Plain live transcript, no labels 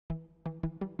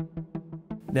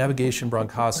Navigation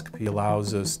bronchoscopy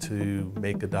allows us to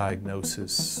make a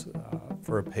diagnosis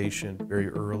for a patient very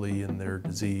early in their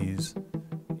disease,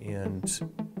 and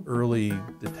early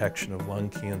detection of lung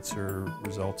cancer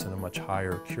results in a much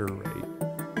higher cure rate.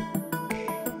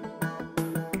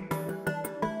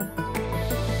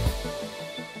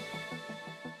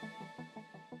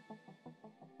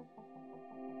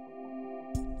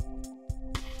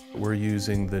 We're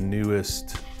using the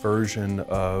newest version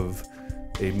of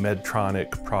a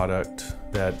Medtronic product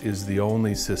that is the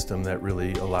only system that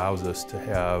really allows us to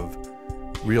have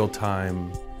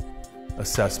real-time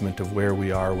assessment of where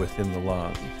we are within the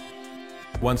lung.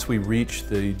 Once we reach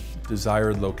the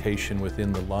desired location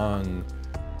within the lung,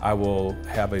 I will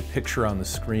have a picture on the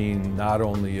screen not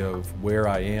only of where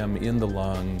I am in the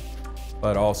lung,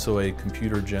 but also a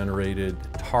computer-generated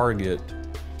target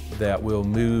that will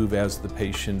move as the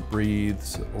patient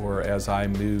breathes or as I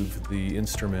move the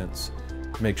instruments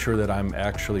to make sure that I'm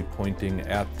actually pointing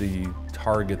at the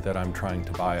target that I'm trying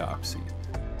to biopsy.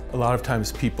 A lot of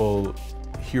times people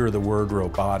hear the word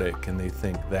robotic and they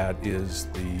think that is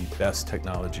the best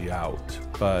technology out.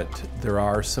 But there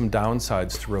are some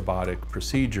downsides to robotic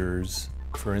procedures.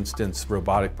 For instance,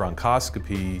 robotic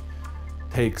bronchoscopy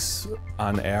takes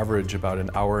on average about an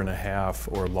hour and a half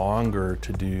or longer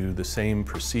to do the same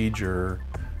procedure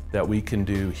that we can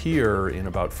do here in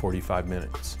about 45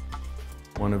 minutes.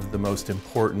 One of the most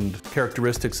important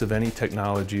characteristics of any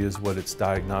technology is what its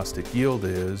diagnostic yield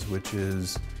is, which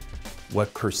is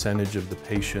what percentage of the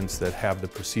patients that have the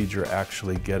procedure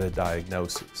actually get a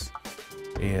diagnosis.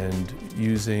 And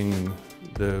using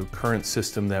the current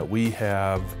system that we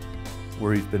have,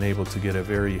 where we've been able to get a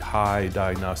very high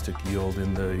diagnostic yield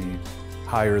in the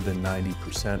higher than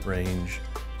 90% range,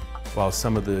 while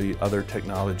some of the other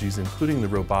technologies, including the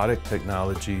robotic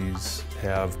technologies,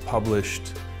 have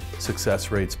published success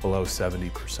rates below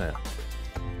 70%.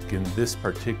 In this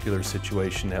particular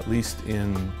situation, at least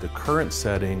in the current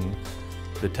setting,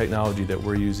 the technology that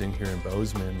we're using here in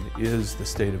Bozeman is the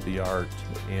state of the art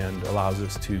and allows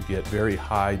us to get very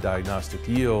high diagnostic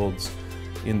yields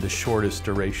in the shortest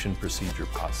duration procedure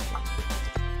possible.